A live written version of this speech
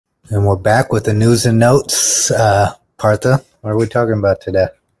And we're back with the news and notes. Partha, what are we talking about today?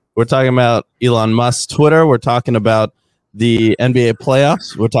 We're talking about Elon Musk's Twitter. We're talking about the NBA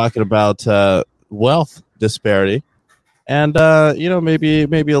playoffs. We're talking about wealth disparity, and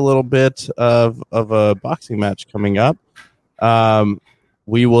maybe a little bit of a boxing match coming up.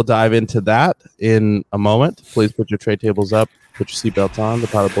 We will dive into that in a moment. Please put your tray tables up. Put your seatbelts on. The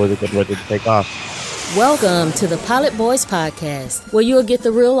Pilot Boys are getting ready to take off. Welcome to the Pilot Boys Podcast, where you'll get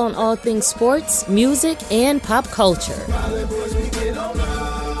the real on all things sports, music, and pop culture.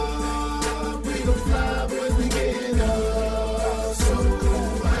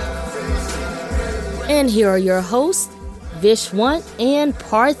 And here are your hosts, Vishwant and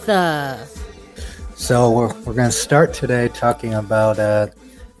Partha. So we're going to start today talking about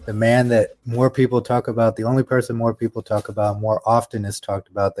the man that more people talk about, the only person more people talk about more often is talked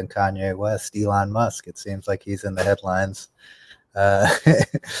about than Kanye West, Elon Musk. It seems like he's in the headlines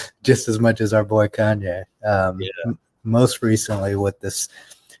just as much as our boy Kanye. Most recently with this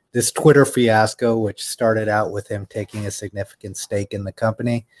Twitter fiasco, which started out with him taking a significant stake in the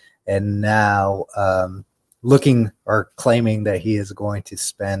company, and now looking or claiming that he is going to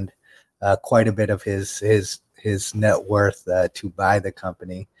spend quite a bit of his net worth to buy the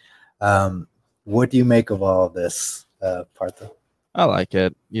company. What do you make of all of this, Partha? I like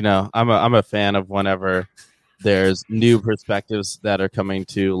it. I'm a fan of whenever there's new perspectives that are coming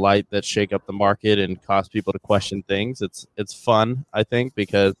to light that shake up the market and cause people to question things. It's fun, I think,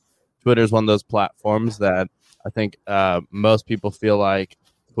 because Twitter is one of those platforms that I think most people feel like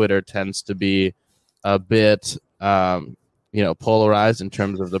Twitter tends to be a bit polarized in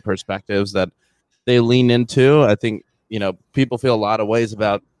terms of the perspectives that they lean into. I think people feel a lot of ways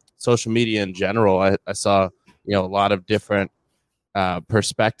about social media in general. I saw a lot of different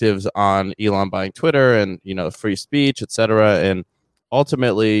perspectives on Elon buying Twitter and free speech, etc. And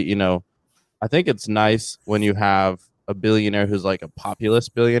ultimately, I think it's nice when you have a billionaire who's like a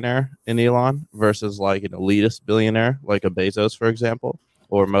populist billionaire in Elon versus like an elitist billionaire like a Bezos, for example,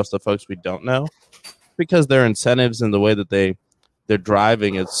 or most of the folks we don't know, because their incentives and the way that they're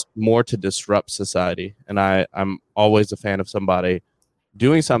driving is more to disrupt society. And I'm always a fan of somebody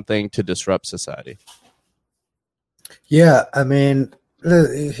doing something to disrupt society. Yeah, I mean,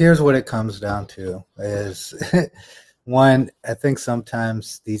 here's what it comes down to is one, I think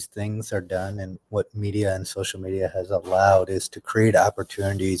sometimes these things are done, and what media and social media has allowed is to create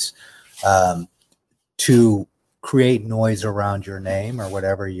opportunities to create noise around your name or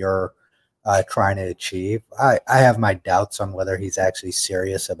whatever you're trying to achieve. I have my doubts on whether he's actually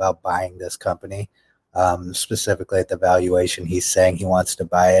serious about buying this company. Specifically at the valuation he's saying he wants to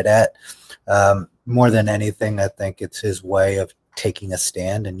buy it at. More than anything, I think it's his way of taking a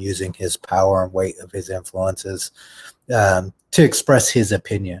stand and using his power and weight of his influences to express his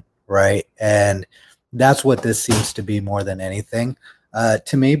opinion, right? And that's what this seems to be more than anything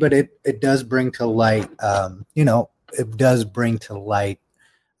to me. But it does bring to light,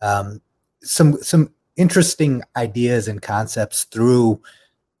 some interesting ideas and concepts through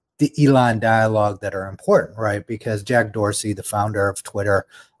the Elon dialogue that are important, right? Because Jack Dorsey, the founder of Twitter,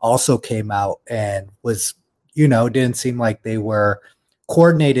 also came out and was, didn't seem like they were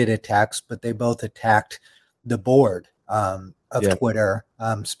coordinated attacks, but they both attacked the board of Twitter,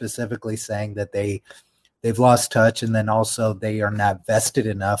 specifically saying that they've lost touch, and then also they are not vested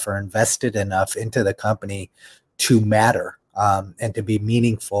enough or invested enough into the company to matter and to be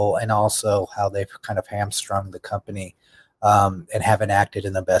meaningful, and also how they've kind of hamstrung the company and haven't acted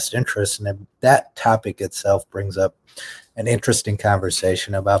in the best interest. And that topic itself brings up an interesting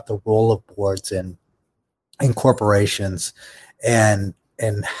conversation about the role of boards in corporations and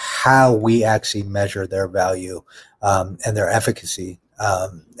how we actually measure their value and their efficacy.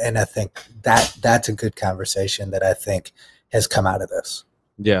 And I think that's a good conversation that I think has come out of this.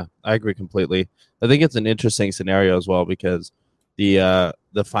 Yeah, I agree completely. I think it's an interesting scenario as well because the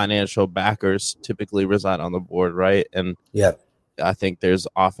financial backers typically reside on the board, right? And I think there's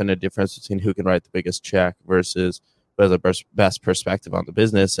often a difference between who can write the biggest check versus who has the best perspective on the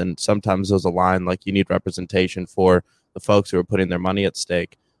business. And sometimes those align, like you need representation for the folks who are putting their money at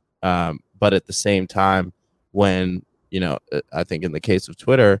stake. But at the same time, when, I think in the case of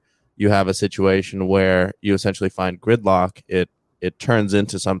Twitter, you have a situation where you essentially find gridlock. It turns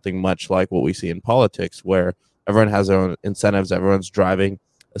into something much like what we see in politics, where everyone has their own incentives. Everyone's driving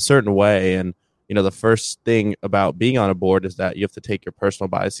a certain way. And, the first thing about being on a board is that you have to take your personal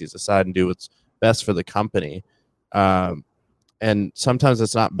biases aside and do what's best for the company. And sometimes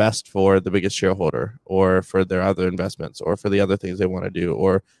it's not best for the biggest shareholder or for their other investments or for the other things they want to do,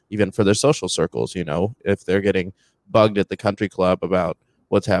 or even for their social circles, if they're getting bugged at the country club about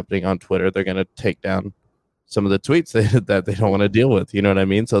what's happening on Twitter. They're going to take down some of the tweets that they don't want to deal with. You know what I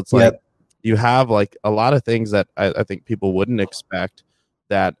mean? So it's like you have like a lot of things that I think people wouldn't expect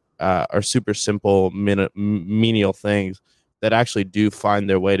that are super simple, menial things that actually do find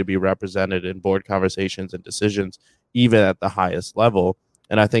their way to be represented in board conversations and decisions, even at the highest level.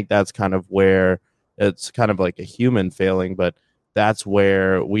 And I think that's kind of where it's kind of like a human failing, but that's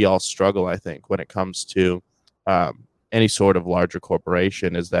where we all struggle, I think, when it comes to any sort of larger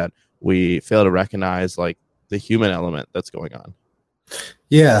corporation, is that we fail to recognize like the human element that's going on.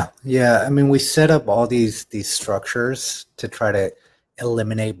 Yeah. I mean, we set up all these structures to try to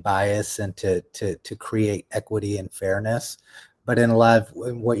eliminate bias and to create equity and fairness. But in a lot of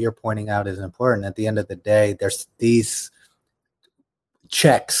what you're pointing out is important. At the end of the day, there's these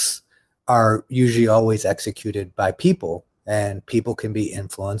checks are usually always executed by people, and people can be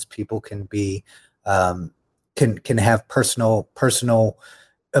influenced. People can be can have personal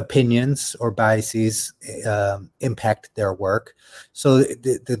opinions or biases impact their work. So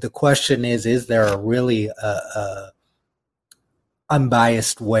the question is there a really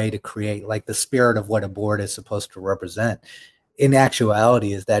unbiased way to create like the spirit of what a board is supposed to represent? In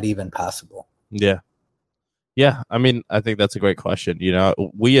actuality, is that even possible? Yeah, I mean, I think that's a great question. You know,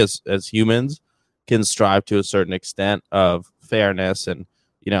 we as humans can strive to a certain extent of fairness, and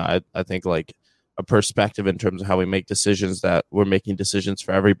you know, I think like a perspective in terms of how we make decisions, that we're making decisions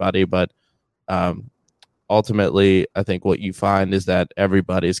for everybody. But ultimately, I think what you find is that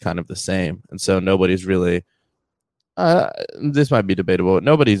everybody's kind of the same, and so nobody's really. This might be debatable, but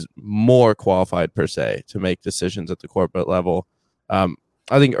nobody's more qualified per se to make decisions at the corporate level.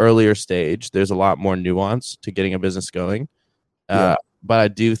 I think earlier stage, there's a lot more nuance to getting a business going. But I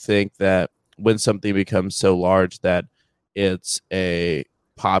do think that when something becomes so large that it's a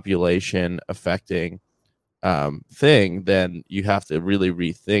population affecting thing, then you have to really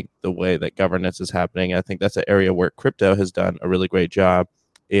rethink the way that governance is happening. I think that's an area where crypto has done a really great job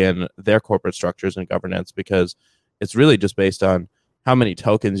in their corporate structures and governance, because it's really just based on how many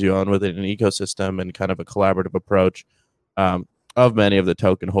tokens you own within an ecosystem and kind of a collaborative approach of many of the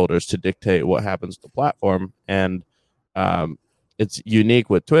token holders to dictate what happens to the platform. And it's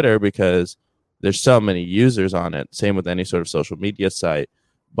unique with Twitter because there's so many users on it, same with any sort of social media site.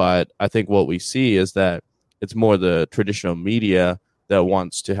 But I think what we see is that it's more the traditional media that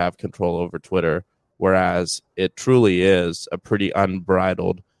wants to have control over Twitter, whereas it truly is a pretty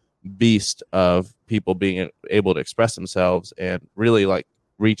unbridled beast of people being able to express themselves and really like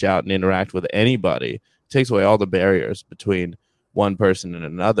reach out and interact with anybody. It takes away all the barriers between one person and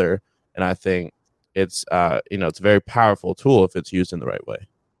another, and I think it's it's a very powerful tool if it's used in the right way.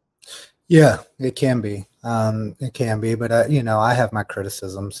 Yeah, it can be. But I have my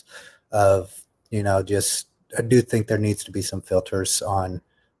criticisms of just I do think there needs to be some filters on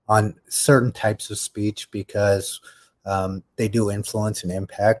certain types of speech, because they do influence and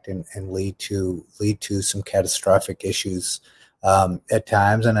impact and lead to some catastrophic issues at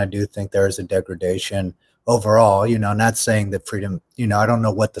times. And I do think there is a degradation overall, not saying that freedom, I don't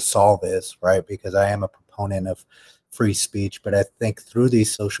know what the solve is, right? Because I am a proponent of free speech, but I think through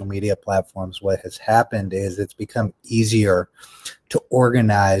these social media platforms, what has happened is it's become easier to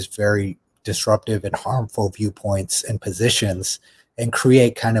organize very disruptive and harmful viewpoints and positions and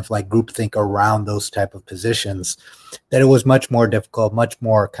create kind of like groupthink around those type of positions, that it was much more difficult, much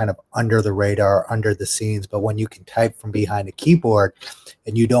more kind of under the radar, under the scenes. But when you can type from behind a keyboard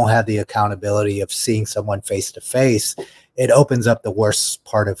and you don't have the accountability of seeing someone face to face, it opens up the worst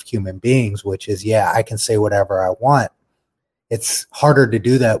part of human beings, which is, I can say whatever I want. It's harder to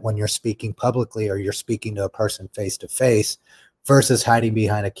do that when you're speaking publicly or you're speaking to a person face to face versus hiding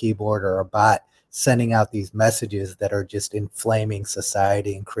behind a keyboard or a bot, sending out these messages that are just inflaming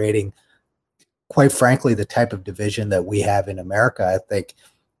society and creating, quite frankly, the type of division that we have in America. I think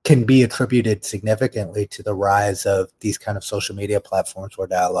can be attributed significantly to the rise of these kind of social media platforms where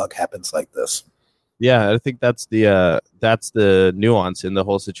dialogue happens like this. Yeah, I think that's the nuance in the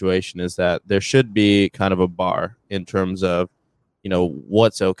whole situation, is that there should be kind of a bar in terms of,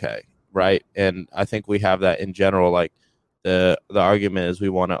 what's okay, right? And I think we have that in general. Like the argument is we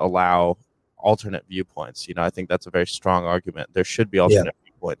want to allow alternate viewpoints. I think that's a very strong argument. There should be alternate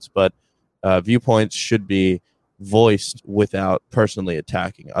viewpoints, but viewpoints should be voiced without personally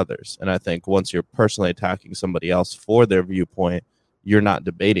attacking others. And I think once you're personally attacking somebody else for their viewpoint, you're not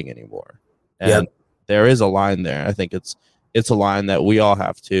debating anymore. And there is a line there. I think it's a line that we all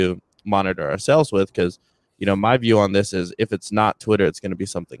have to monitor ourselves with, because my view on this is, if it's not Twitter, it's going to be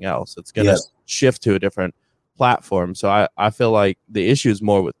something else. It's going to shift to a different platform. So I feel like the issue is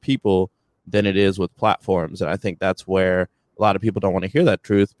more with people than it is with platforms. And I think that's where a a lot of people don't want to hear that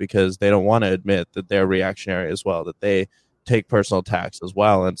truth because they don't want to admit that they're reactionary as well, that they take personal attacks as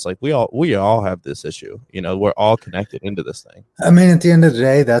well. And it's like we all have this issue. We're all connected into this thing. I mean, at the end of the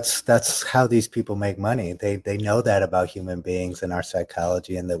day, that's how these people make money. They know that about human beings and our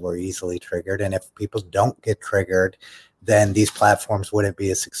psychology, and that we're easily triggered. And if people don't get triggered, then these platforms wouldn't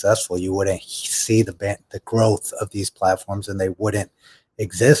be as successful. You wouldn't see the growth of these platforms, and they wouldn't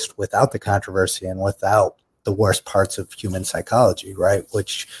exist without the controversy and without the worst parts of human psychology, right?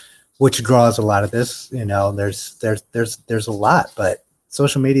 Which draws a lot of this. There's a lot, but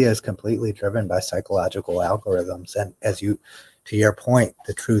social media is completely driven by psychological algorithms. And to your point,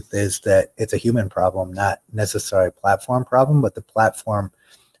 the truth is that it's a human problem, not necessarily a platform problem, but the platform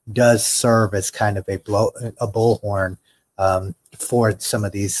does serve as kind of a bullhorn for some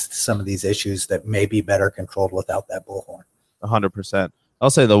of these issues that may be better controlled without that bullhorn. 100%. I'll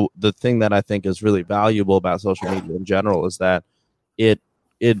say the thing that I think is really valuable about social media in general is that it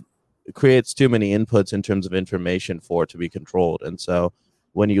creates too many inputs in terms of information for it to be controlled. And so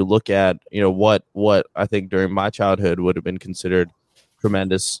when you look at, what I think during my childhood would have been considered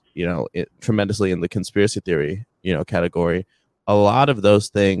tremendously in the conspiracy theory, category, a lot of those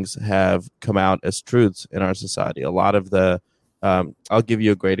things have come out as truths in our society. A lot of I'll give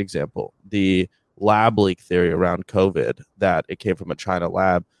you a great example. The lab leak theory around COVID, that it came from a China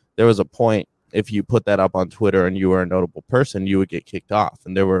lab. There was a point, if you put that up on Twitter and you were a notable person, you would get kicked off.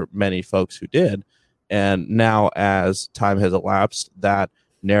 And there were many folks who did. And now as time has elapsed, that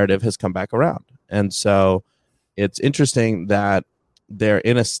narrative has come back around. And so it's interesting that they're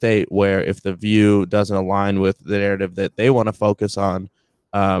in a state where if the view doesn't align with the narrative that they want to focus on,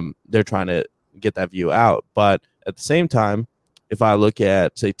 they're trying to get that view out. But at the same time, if I look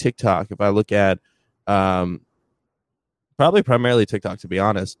at, say, TikTok, if I look at probably primarily TikTok, to be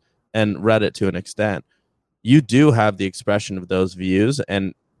honest, and Reddit to an extent, you do have the expression of those views.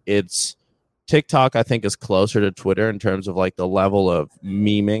 And it's TikTok, I think, is closer to Twitter in terms of like the level of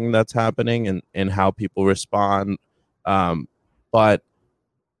memeing that's happening and how people respond. But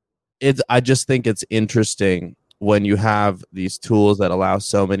I just think it's interesting when you have these tools that allow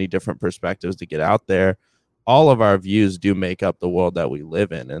so many different perspectives to get out there. All of our views do make up the world that we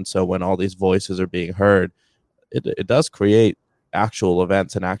live in. And so when all these voices are being heard, it does create actual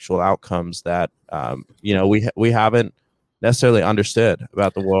events and actual outcomes that, we haven't necessarily understood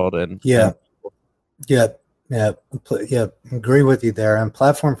about the world. And Yeah, agree with you there. And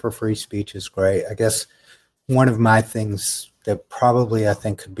platform for free speech is great. I guess one of my things that probably I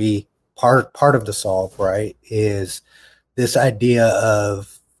think could be part of the solve, right, is this idea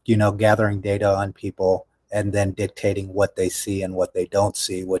of, gathering data on people and then dictating what they see and what they don't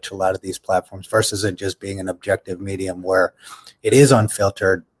see, which a lot of these platforms, versus it just being an objective medium where it is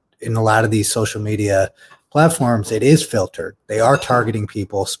unfiltered. In a lot of these social media platforms, it is filtered. They are targeting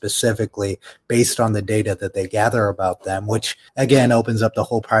people specifically based on the data that they gather about them, which again opens up the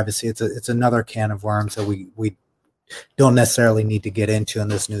whole privacy. It's another can of worms that we don't necessarily need to get into in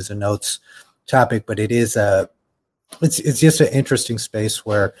this news and notes topic, but it's just an interesting space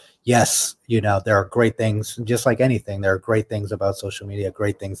where, yes, there are great things, just like anything. There are great things about social media,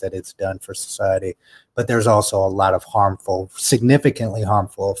 great things that it's done for society, but there's also a lot of significantly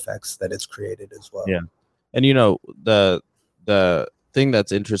harmful effects that it's created as well. Yeah. And, the thing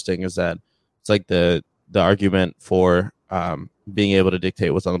that's interesting is that it's like the argument for being able to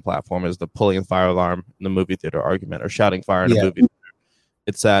dictate what's on the platform is the pulling the fire alarm in the movie theater argument, or shouting fire in a movie theater.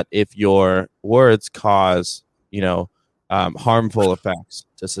 It's that if your words cause, harmful effects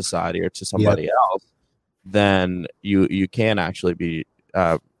to society or to somebody else, then you can actually be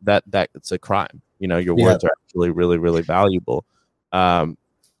that it's a crime. Your words are actually really, really valuable.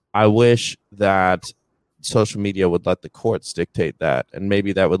 I wish that social media would let the courts dictate that, and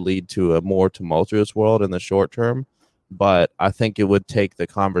maybe that would lead to a more tumultuous world in the short term. But I think it would take the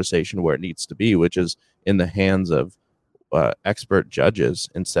conversation where it needs to be, which is in the hands of expert judges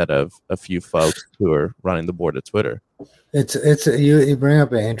instead of a few folks who are running the board of Twitter. You bring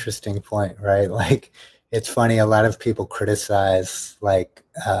up an interesting point, right? Like, it's funny. A lot of people criticize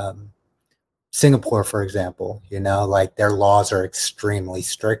Singapore, for example, like their laws are extremely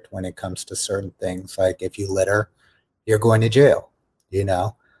strict when it comes to certain things. Like if you litter, you're going to jail, if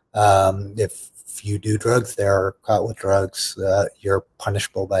you do drugs there or caught with drugs, you're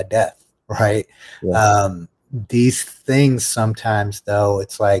punishable by death, right? Yeah. These things sometimes, though,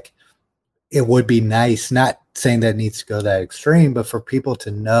 it's like, it would be nice, not saying that it needs to go that extreme, but for people to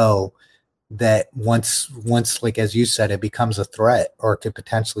know that once, like, as you said, it becomes a threat or could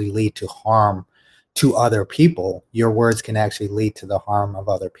potentially lead to harm to other people, your words can actually lead to the harm of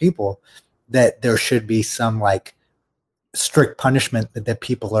other people, that there should be some strict punishment that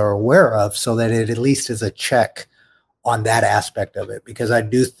people are aware of, so that it at least is a check on that aspect of it. Because I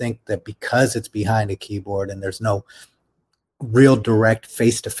do think that because it's behind a keyboard and there's no real direct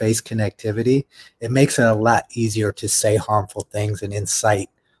face-to-face connectivity, it makes it a lot easier to say harmful things and incite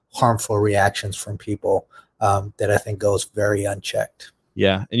harmful reactions from people that I think goes very unchecked.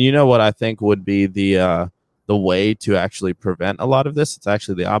 Yeah, and you know what I think would be the way to actually prevent a lot of this? It's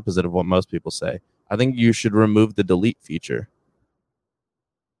actually the opposite of what most people say. I think you should remove the delete feature.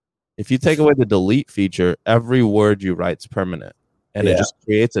 If you take away the delete feature, every word you write is permanent. And it just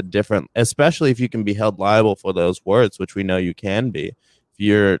creates a different, especially if you can be held liable for those words, which we know you can be. If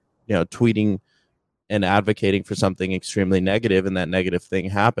you're, tweeting and advocating for something extremely negative, and that negative thing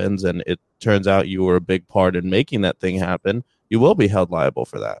happens, and it turns out you were a big part in making that thing happen, you will be held liable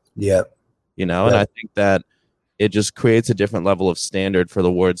for that. Yep. And I think that it just creates a different level of standard for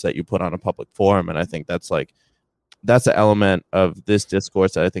the words that you put on a public forum. And I think that's an element of this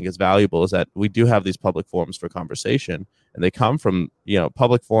discourse that I think is valuable, is that we do have these public forums for conversation, and they come from,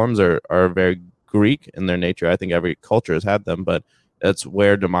 public forums are very Greek in their nature. I think every culture has had them, but that's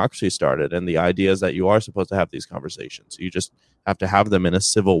where democracy started. And the idea is that you are supposed to have these conversations. You just have to have them in a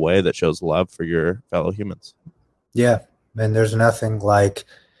civil way that shows love for your fellow humans. Yeah. And there's nothing like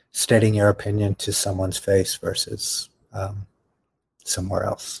stating your opinion to someone's face versus somewhere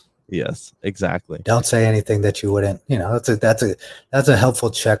else. Yes, exactly. Don't say anything that you wouldn't, that's a helpful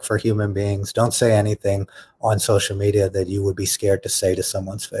check for human beings. Don't say anything on social media that you would be scared to say to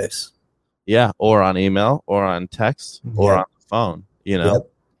someone's face. Yeah. Or on email or on text or on the phone,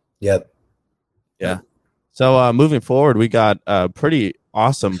 Yep. Yeah. So moving forward, we got pretty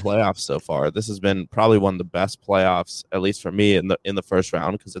awesome playoffs so far. This has been probably one of the best playoffs, at least for me, in the first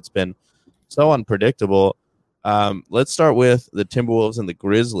round, because it's been so unpredictable. Let's start with the Timberwolves and the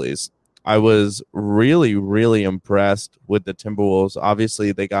Grizzlies. I was really, really impressed with the Timberwolves.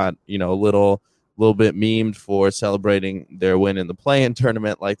 Obviously, they got a little bit memed for celebrating their win in the play-in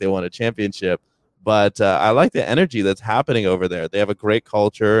tournament like they won a championship. But I like the energy that's happening over there. They have a great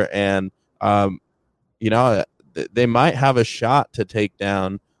culture, and they might have a shot to take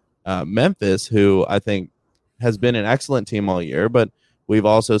down Memphis, who I think has been an excellent team all year, but we've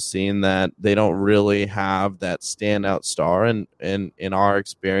also seen that they don't really have that standout star. And in our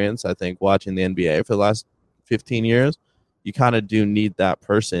experience, I think watching the NBA for the last 15 years, you kind of do need that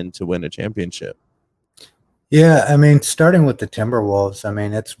person to win a championship. Yeah, I mean, starting with the Timberwolves, I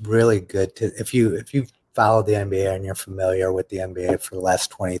mean, it's really good to, if you follow the NBA and you're familiar with the NBA for the last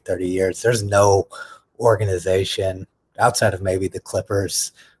 20, 30 years, there's no organization outside of maybe the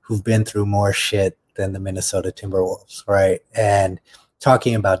Clippers who've been through more shit than the Minnesota Timberwolves, right? And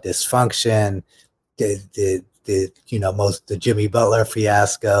talking about dysfunction, the Jimmy Butler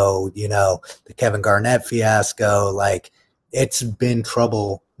fiasco, the Kevin Garnett fiasco, like it's been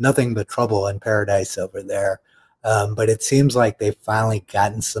trouble, nothing but trouble in paradise over there. But it seems like they've finally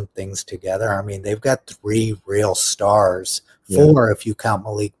gotten some things together. I mean, they've got 3 real stars, 4 if you count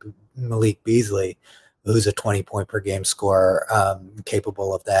Malik Beasley, who's a 20-point per game scorer,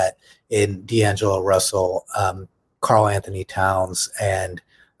 capable of that, in D'Angelo Russell, Karl Anthony Towns, and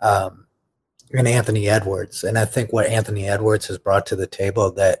Anthony Edwards. And I think what Anthony Edwards has brought to the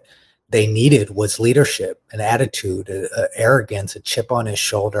table that they needed was leadership, an attitude, arrogance, a chip on his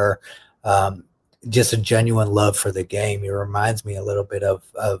shoulder, just a genuine love for the game. He reminds me a little bit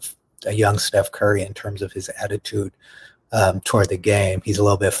of a young Steph Curry in terms of his attitude toward the game. He's a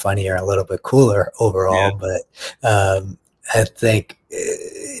little bit funnier, a little bit cooler overall, but I think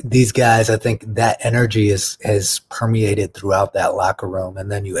these guys, I think that energy has permeated throughout that locker room. And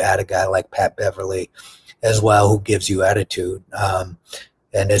then you add a guy like Pat Beverly as well, who gives you attitude.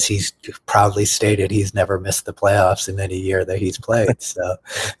 And as he's proudly stated, he's never missed the playoffs in any year that he's played. So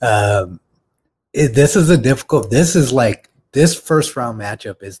this first round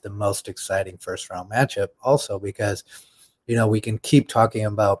matchup is the most exciting first round matchup also because, we can keep talking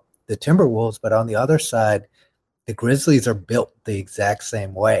about the Timberwolves, but on the other side, the Grizzlies are built the exact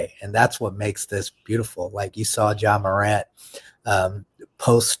same way. And that's what makes this beautiful. Like you saw Ja Morant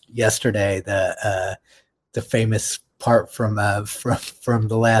post yesterday, the famous part from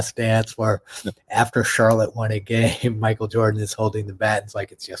The Last Dance where after Charlotte won a game, Michael Jordan is holding the bat. It's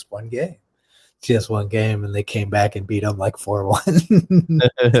like, it's just one game. Just one game, and they came back and beat them like 4-1.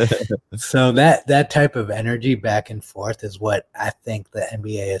 So that type of energy back and forth is what I think the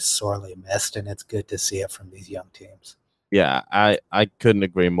NBA is sorely missed, and it's good to see it from these young teams. Yeah, I couldn't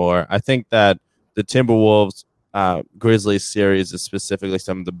agree more. I think that the Timberwolves Grizzlies series is specifically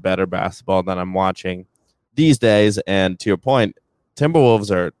some of the better basketball that I'm watching these days. And to your point,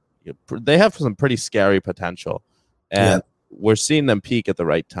 Timberwolves they have some pretty scary potential. and we're seeing them peak at the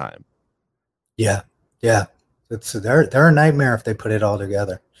right time. Yeah. They're a nightmare if they put it all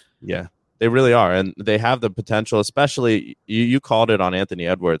together. Yeah, they really are, and they have the potential. Especially you called it on Anthony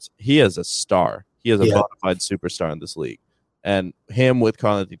Edwards. He is a star. He is a bona fide superstar in this league, and him with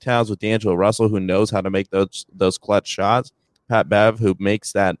Karl-Anthony Towns, with D'Angelo Russell, who knows how to make those clutch shots. Pat Bev, who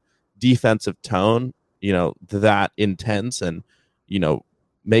makes that defensive tone, that intense, and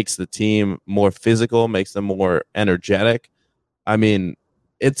makes the team more physical, makes them more energetic. I mean,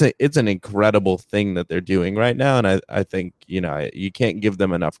 it's an incredible thing that they're doing right now, and I think you can't give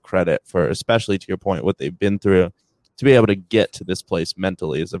them enough credit for, especially to your point, what they've been through. To be able to get to this place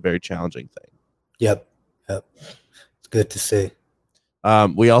mentally is a very challenging thing. Yep. It's good to see.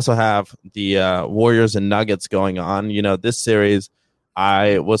 We also have the Warriors and Nuggets going on. This series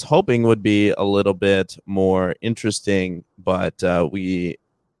I was hoping would be a little bit more interesting, but we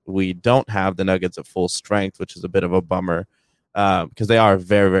don't have the Nuggets at full strength, which is a bit of a bummer because they are a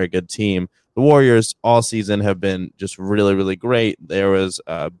very, very good team. The Warriors all season have been just really, really great. There was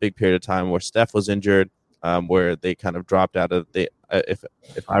a big period of time where Steph was injured, where they kind of dropped out of the. If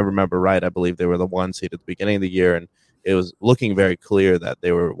I remember right, I believe they were the 1 seed at the beginning of the year, and it was looking very clear that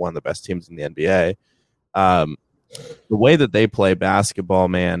they were one of the best teams in the NBA. The way that they play basketball,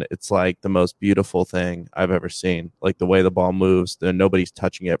 man, it's like the most beautiful thing I've ever seen. Like the way the ball moves, nobody's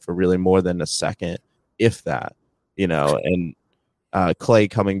touching it for really more than a second, if that, and Clay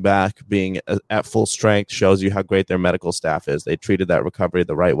coming back, being at full strength, shows you how great their medical staff is. They treated that recovery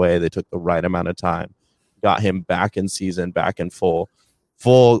the right way. They took the right amount of time, got him back in season, back in full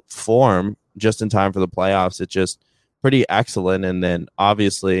form, just in time for the playoffs. It's just pretty excellent. And then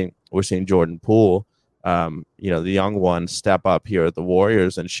obviously we're seeing Jordan Poole, the young one, step up here at the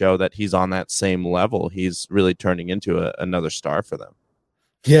Warriors and show that he's on that same level. He's really turning into another star for them.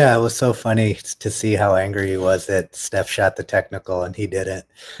 Yeah, it was so funny to see how angry he was that Steph shot the technical and he didn't.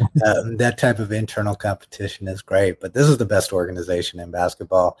 That type of internal competition is great, but this is the best organization in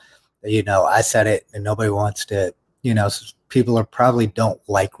basketball. I said it, and nobody wants to, people probably don't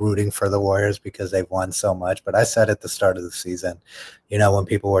like rooting for the Warriors because they've won so much, but I said at the start of the season, when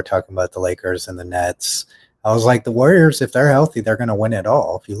people were talking about the Lakers and the Nets, I was like, the Warriors, if they're healthy, they're going to win it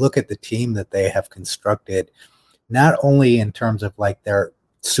all. If you look at the team that they have constructed, not only in terms of like their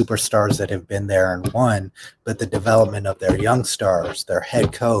superstars that have been there and won, but the development of their young stars, their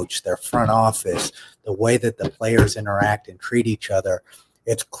head coach, their front office, the way that the players interact and treat each other.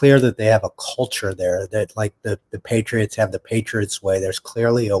 It's clear that they have a culture there, that like the Patriots have the Patriots way. There's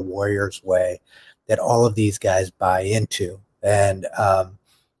clearly a Warriors way that all of these guys buy into. And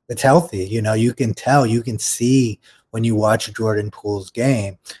it's healthy. You can tell, you can see when you watch Jordan Poole's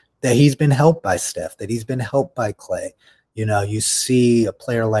game that he's been helped by Steph, that he's been helped by Clay. You see a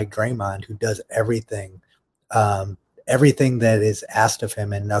player like Draymond who does everything that is asked of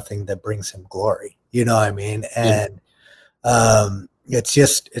him and nothing that brings him glory. You know what I mean? And it's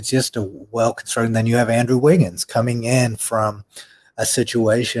just a well-constructed. Then you have Andrew Wiggins coming in from a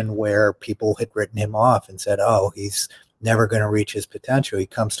situation where people had written him off and said, oh, he's never going to reach his potential. He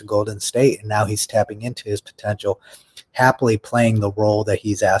comes to Golden State, and now he's tapping into his potential, happily playing the role that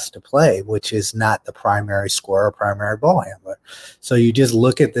he's asked to play, which is not the primary scorer, primary ball handler. So you just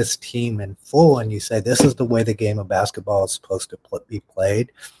look at this team in full and you say, this is the way the game of basketball is supposed to be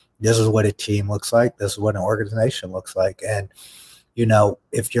played. This is what a team looks like. This is what an organization looks like. And,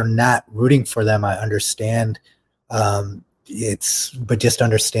 if you're not rooting for them, I understand but just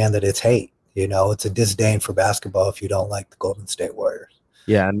understand that it's hate. It's a disdain for basketball if you don't like the Golden State Warriors.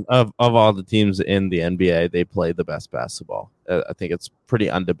 Yeah, and of all the teams in the NBA, they play the best basketball. I think it's pretty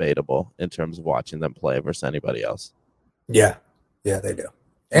undebatable in terms of watching them play versus anybody else. Yeah, they do.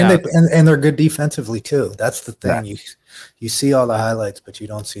 And they're good defensively too. That's the thing. Yeah. You see all the highlights, but you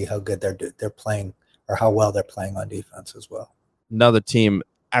don't see how good they're playing or how well they're playing on defense as well. Another team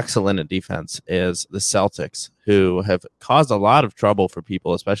excellent at defense is the Celtics, who have caused a lot of trouble for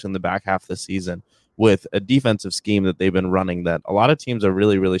people, especially in the back half of the season, with a defensive scheme that they've been running that a lot of teams are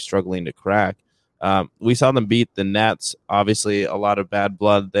really, really struggling to crack. We saw them beat the Nets. Obviously, a lot of bad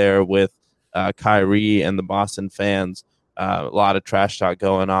blood there with Kyrie and the Boston fans. A lot of trash talk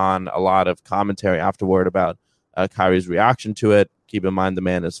going on, a lot of commentary afterward about Kyrie's reaction to it. Keep in mind the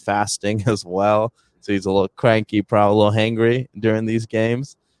man is fasting as well, so he's a little cranky, probably a little hangry during these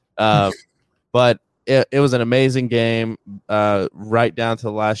games. But it was an amazing game, right down to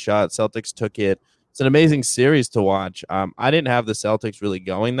the last shot. Celtics took it. It's an amazing series to watch. I didn't have the Celtics really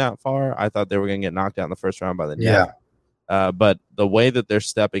going that far. I thought they were going to get knocked out in the first round by the Nets. But the way that they're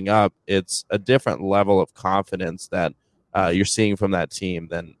stepping up, it's a different level of confidence that you're seeing from that team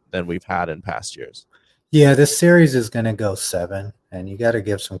than we've had in past years. Yeah, this series is going to go 7, and you got to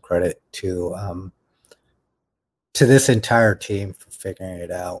give some credit to this entire team for figuring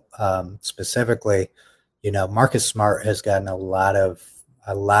it out. Specifically, Marcus Smart has gotten a lot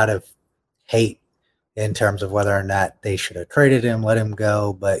of hate in terms of whether or not they should have traded him, let him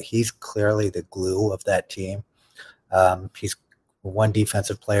go, but he's clearly the glue of that team. He's one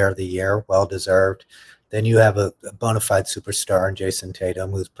defensive player of the year, well deserved. Then you have a bona fide superstar in Jason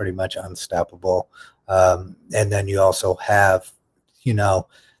Tatum, who's pretty much unstoppable. And then you also have, the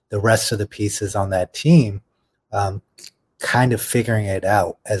rest of the pieces on that team kind of figuring it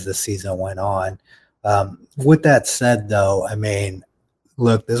out as the season went on. With that said, though, I mean,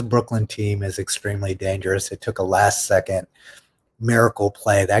 look, this Brooklyn team is extremely dangerous. It took a last-second miracle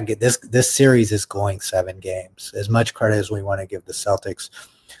play. This series is going 7 games. As much credit as we want to give the Celtics,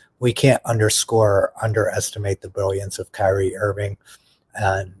 we can't underestimate the brilliance of Kyrie Irving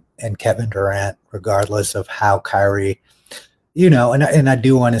and Kevin Durant, regardless of how Kyrie, and I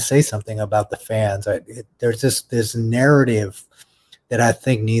do want to say something about the fans. There's this narrative that I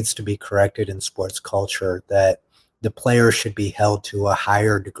think needs to be corrected in sports culture, that the players should be held to a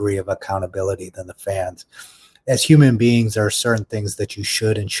higher degree of accountability than the fans. As human beings, there are certain things that you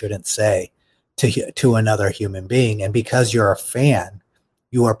should and shouldn't say to another human being. And because you're a fan,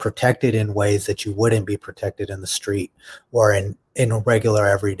 you are protected in ways that you wouldn't be protected in the street or in regular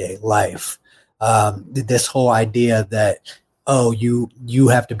everyday life. This whole idea that, you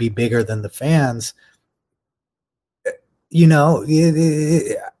have to be bigger than the fans, I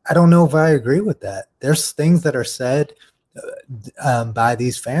don't know if I agree with that. There's things that are said by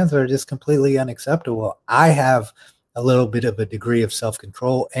these fans that are just completely unacceptable. I have a little bit of a degree of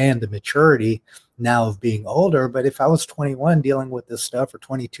self-control and the maturity now of being older, but if I was 21 dealing with this stuff, or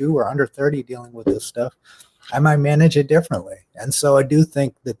 22 or under 30 dealing with this stuff, I might manage it differently. And so I do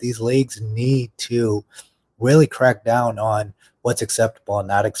think that these leagues need to really crack down on what's acceptable and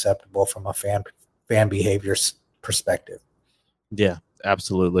not acceptable from a fan behavior perspective. Yeah,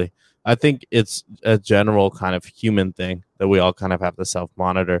 absolutely. I think it's a general kind of human thing that we all kind of have to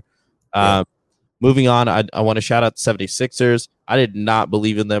self-monitor. Moving on, I want to shout out the 76ers. I did not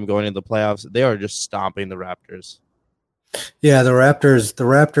believe in them going into the playoffs. They are just stomping the Raptors. Yeah, the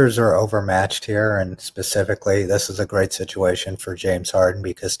Raptors are overmatched here, and specifically, this is a great situation for James Harden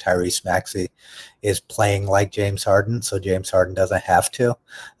because Tyrese Maxey is playing like James Harden, so James Harden doesn't have to.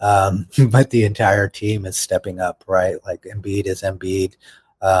 But the entire team is stepping up, right? Like Embiid is Embiid.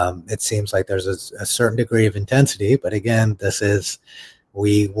 It seems like there's a certain degree of intensity, but again,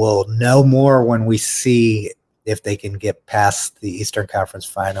 we will know more when we see if they can get past the Eastern Conference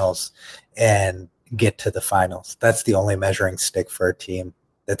Finals and get to the finals. That's the only measuring stick for a team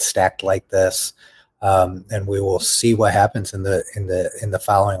that's stacked like this. And we will see what happens in the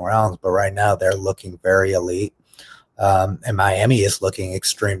following rounds. But right now they're looking very elite. And Miami is looking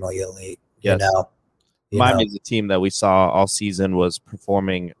extremely elite. Yes. Miami is a team that we saw all season was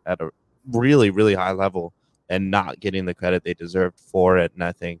performing at a really, really high level and not getting the credit they deserved for it. And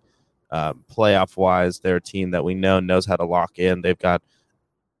I think playoff-wise, they're a team that we know knows how to lock in. They've got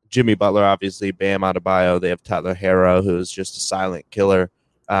Jimmy Butler, obviously, Bam Adebayo. They have Tyler Herro, who's just a silent killer.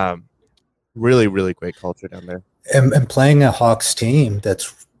 Really, really great culture down there. And playing a Hawks team that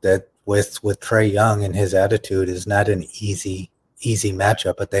with Trae Young and his attitude is not an easy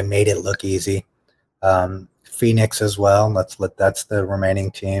matchup, but they made it look easy. Phoenix as well. That's the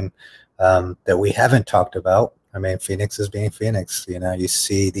remaining team that we haven't talked about. I mean, Phoenix is being Phoenix. You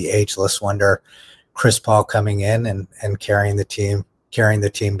see the ageless wonder, Chris Paul, coming in and carrying the team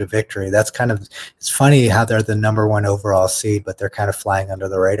to victory. It's funny how they're the number 1 overall seed, but they're kind of flying under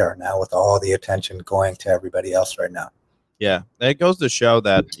the radar now with all the attention going to everybody else right now. Yeah, it goes to show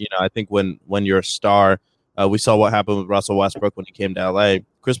that, I think when you're a star, we saw what happened with Russell Westbrook when he came to LA.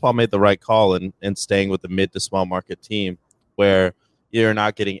 Chris Paul made the right call in staying with the mid to small market team where you're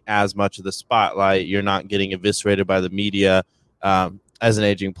not getting as much of the spotlight. You're not getting eviscerated by the media as an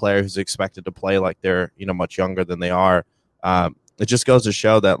aging player who's expected to play like they're, much younger than they are. It just goes to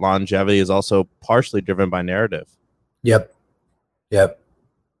show that longevity is also partially driven by narrative. Yep.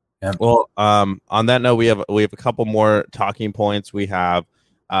 Well, on that note, we have a couple more talking points. We have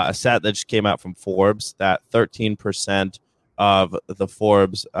a stat that just came out from Forbes that 13% of the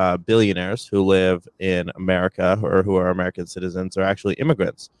Forbes billionaires who live in America or who are American citizens are actually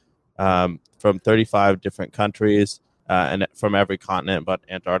immigrants from 35 different countries and from every continent but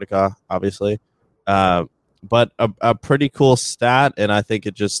Antarctica, obviously. But a pretty cool stat, and I think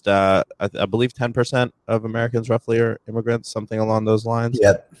it just I believe 10% of Americans roughly are immigrants, something along those lines.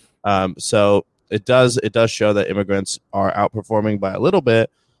 Yep. So it does show that immigrants are outperforming by a little bit,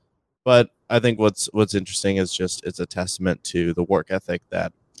 but I think what's interesting is just it's a testament to the work ethic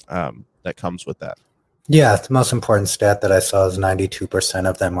that that comes with that. Yeah, the most important stat that I saw is 92%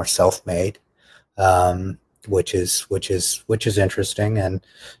 of them were self-made, which is interesting. And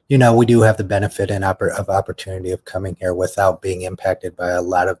we do have the benefit of opportunity of coming here without being impacted by a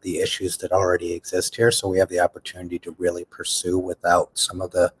lot of the issues that already exist here. So we have the opportunity to really pursue without some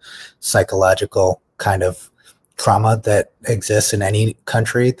of the psychological kind of trauma that exists in any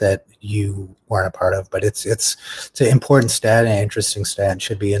country that you weren't a part of. But it's an important stat and an interesting stat, and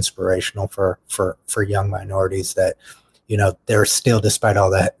should be inspirational for young minorities that there's still, despite all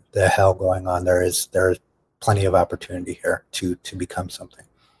that the hell going on, there's plenty of opportunity here to become something.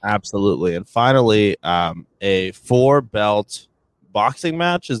 Absolutely. And finally, a 4-belt boxing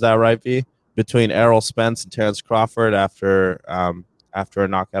match, is that right, V? Between Errol Spence and Terrence Crawford after a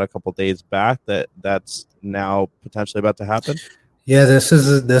knockout a couple days back. That's now potentially about to happen. Yeah, this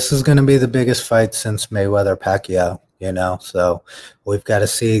is going to be the biggest fight since Mayweather Pacquiao. So we've got to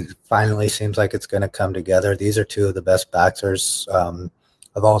see. Finally, seems like it's going to come together. These are two of the best boxers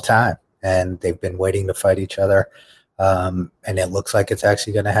of all time, and they've been waiting to fight each other. And it looks like it's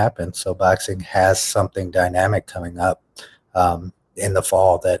actually going to happen. So boxing has something dynamic coming up in the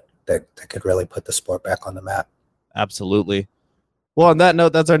fall that could really put the sport back on the map. Absolutely. Well, on that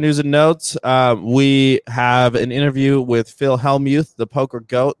note, that's our news and notes. We have an interview with Phil Hellmuth, the poker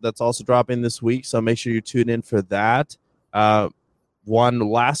GOAT, that's also dropping this week. So make sure you tune in for that. One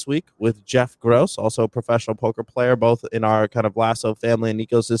last week with Jeff Gross, also a professional poker player, both in our kind of Lasso family and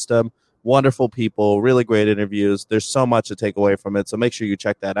ecosystem. Wonderful people, really great interviews. There's so much to take away from it. So make sure you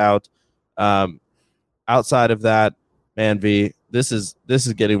check that out. Outside of that, man, V, this is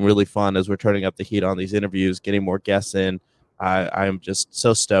getting really fun as we're turning up the heat on these interviews, getting more guests in. I am just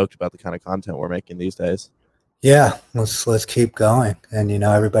so stoked about the kind of content we're making these days. Yeah, let's keep going. And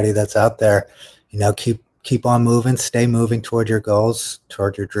everybody that's out there, keep on moving, stay moving toward your goals,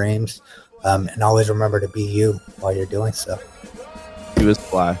 toward your dreams, and always remember to be you while you're doing so. He was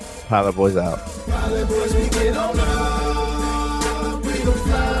fly. Pilot Boys out. Pilot Boys, we get on up. We gon'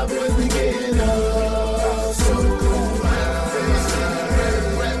 fly when we get up. So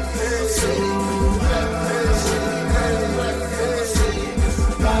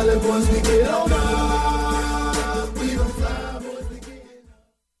Pilot Boys, we get on up.